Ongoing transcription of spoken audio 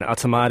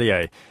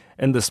Atamarie.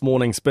 In this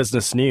morning's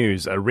business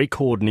news, a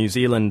record New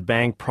Zealand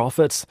bank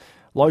profits,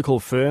 local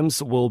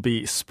firms will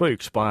be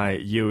spooked by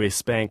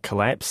US bank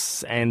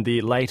collapse, and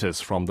the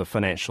latest from the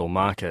financial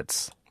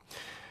markets.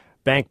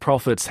 Bank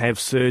profits have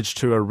surged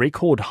to a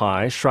record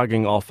high,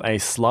 shrugging off a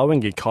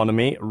slowing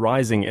economy,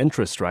 rising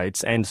interest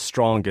rates and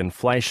strong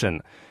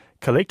inflation.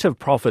 Collective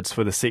profits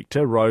for the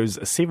sector rose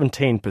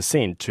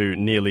 17% to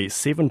nearly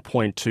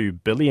 $7.2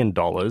 billion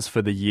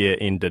for the year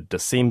ended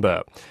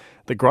December.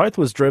 The growth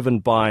was driven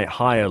by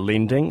higher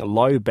lending,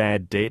 low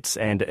bad debts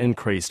and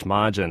increased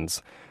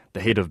margins.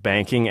 The head of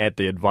banking at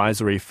the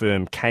advisory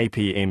firm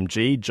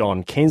KPMG,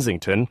 John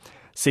Kensington,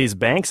 says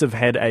banks have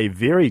had a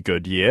very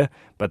good year,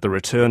 but the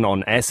return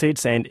on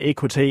assets and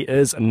equity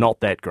is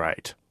not that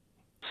great.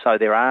 So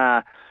there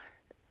are,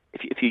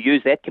 if you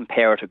use that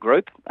comparator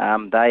group,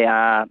 they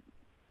are,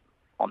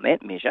 on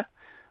that measure,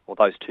 or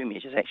those two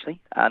measures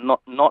actually, are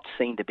not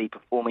seen to be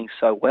performing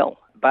so well.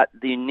 But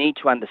you need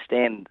to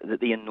understand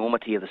the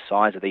enormity of the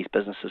size of these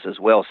businesses as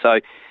well. So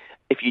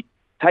if you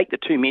take the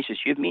two measures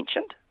you've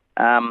mentioned,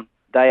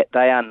 they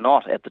are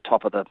not at the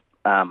top of the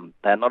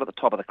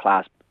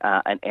class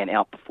and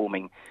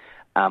outperforming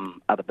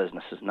other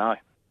businesses. No.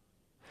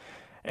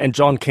 And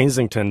John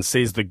Kensington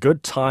says the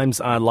good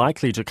times are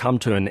likely to come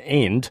to an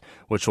end,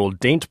 which will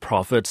dent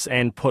profits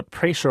and put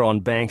pressure on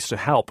banks to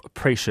help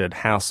pressured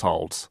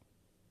households.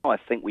 I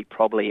think we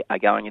probably are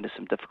going into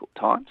some difficult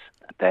times.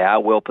 They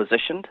are well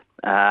positioned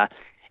and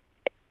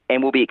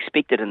will be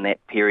expected in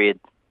that period,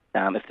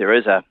 if there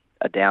is a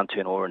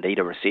downturn or indeed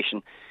a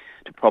recession,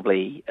 to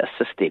probably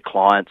assist their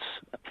clients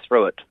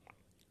through it.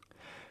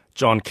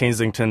 John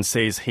Kensington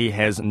says he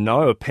has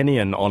no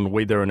opinion on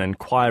whether an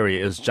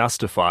inquiry is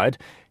justified.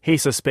 He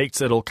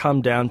suspects it'll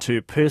come down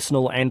to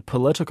personal and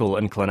political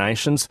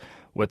inclinations,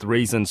 with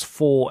reasons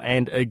for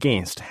and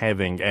against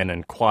having an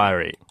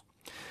inquiry.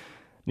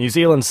 New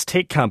Zealand's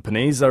tech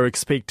companies are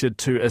expected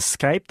to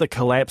escape the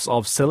collapse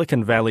of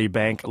Silicon Valley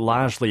Bank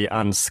largely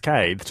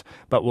unscathed,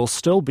 but will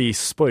still be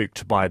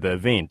spooked by the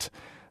event.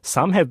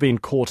 Some have been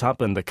caught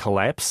up in the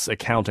collapse.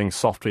 Accounting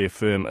software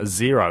firm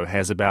Xero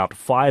has about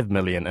 $5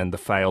 million in the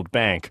failed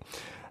bank.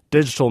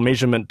 Digital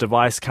measurement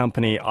device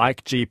company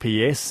Ike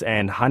GPS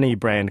and honey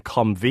brand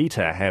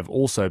Comvita have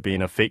also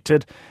been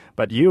affected,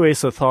 but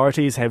US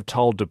authorities have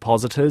told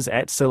depositors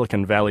at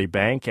Silicon Valley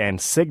Bank and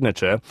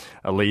Signature,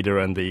 a leader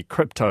in the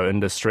crypto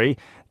industry,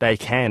 they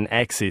can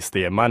access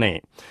their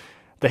money.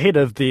 The head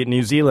of the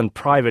New Zealand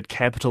Private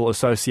Capital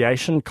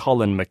Association,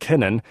 Colin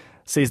McKinnon,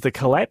 says the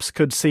collapse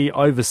could see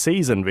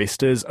overseas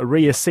investors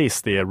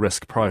reassess their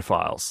risk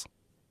profiles.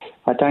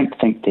 I don't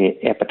think their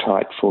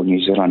appetite for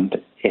New Zealand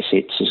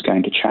assets is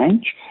going to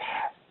change,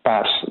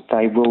 but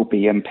they will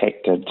be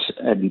impacted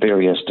in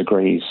various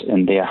degrees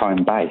in their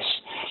home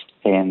base,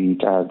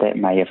 and that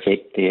may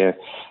affect their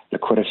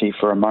liquidity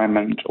for a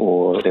moment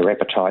or their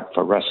appetite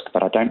for risk,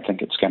 but I don't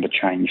think it's going to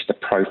change the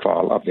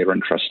profile of their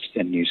interest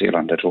in New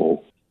Zealand at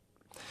all.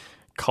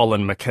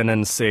 Colin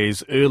McKinnon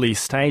says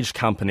early-stage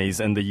companies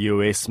in the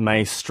US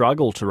may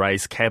struggle to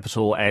raise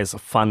capital as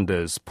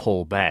funders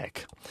pull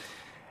back.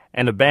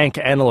 And a bank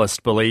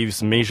analyst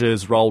believes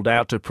measures rolled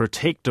out to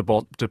protect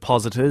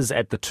depositors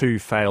at the two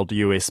failed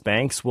US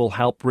banks will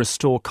help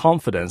restore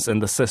confidence in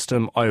the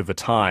system over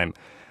time.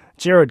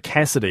 Gerard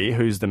Cassidy,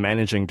 who's the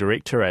managing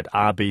director at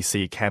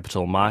RBC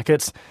Capital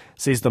Markets,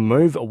 says the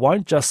move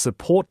won't just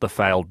support the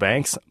failed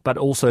banks, but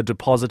also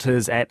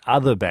depositors at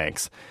other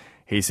banks.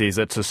 He says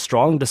it's a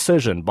strong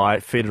decision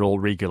by federal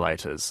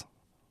regulators.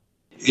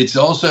 It's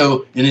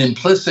also an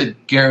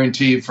implicit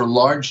guarantee for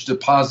large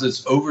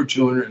deposits over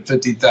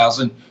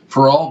 $250,000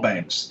 for all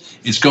banks.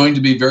 It's going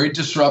to be very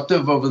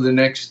disruptive over the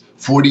next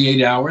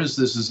 48 hours.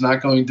 This is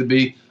not going to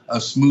be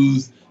a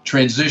smooth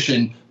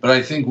transition, but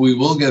I think we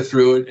will get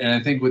through it. And I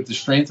think with the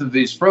strength of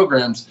these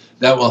programs,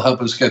 that will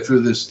help us get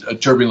through this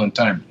turbulent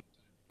time.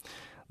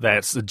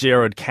 That's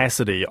Gerard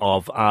Cassidy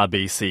of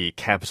RBC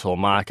Capital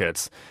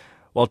Markets.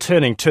 Well,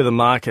 turning to the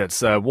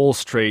markets, Wall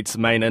Street's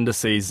main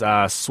indices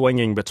are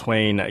swinging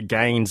between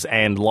gains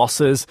and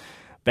losses.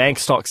 Bank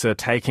stocks are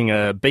taking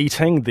a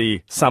beating.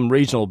 Some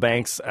regional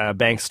bank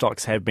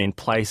stocks have been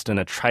placed in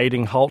a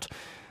trading halt.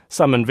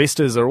 Some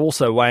investors are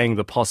also weighing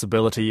the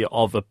possibility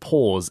of a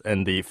pause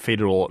in the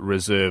Federal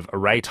Reserve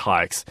rate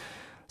hikes.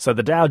 So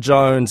the Dow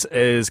Jones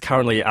is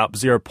currently up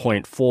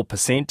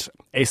 0.4%,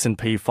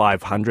 S&P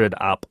 500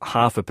 up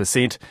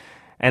 0.5%,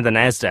 and the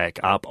Nasdaq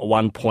up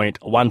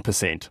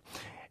 1.1%.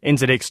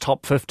 NZX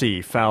Top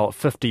 50 fell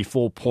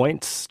 54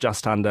 points,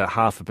 just under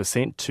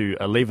 0.5% to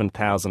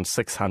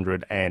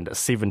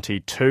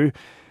 11,672.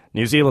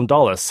 New Zealand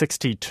dollar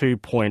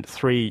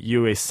 62.3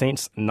 US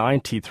cents,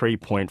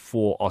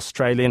 93.4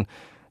 Australian,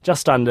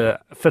 just under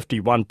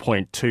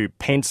 51.2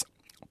 pence,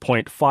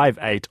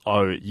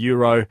 0.580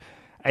 euro,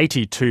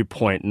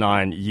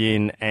 82.9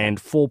 yen and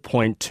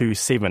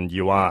 4.27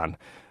 yuan.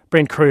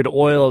 Brent crude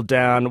oil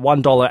down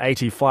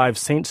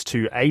 $1.85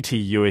 to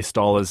 $80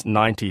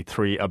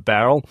 $93 a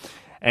barrel,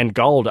 and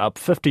gold up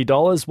 $50,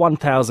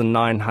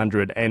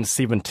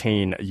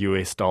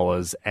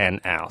 $1,917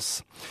 an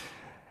ounce.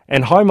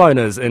 And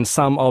homeowners in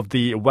some of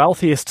the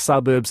wealthiest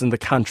suburbs in the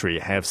country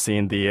have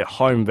seen their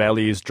home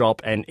values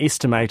drop an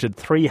estimated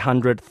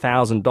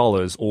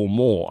 $300,000 or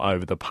more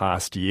over the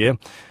past year.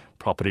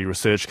 Property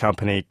research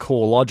company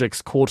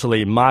CoreLogic's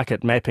quarterly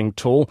market mapping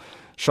tool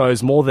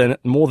shows more than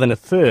a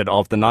third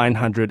of the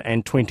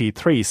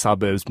 923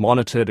 suburbs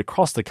monitored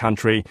across the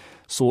country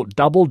saw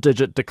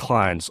double-digit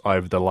declines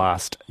over the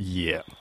last year.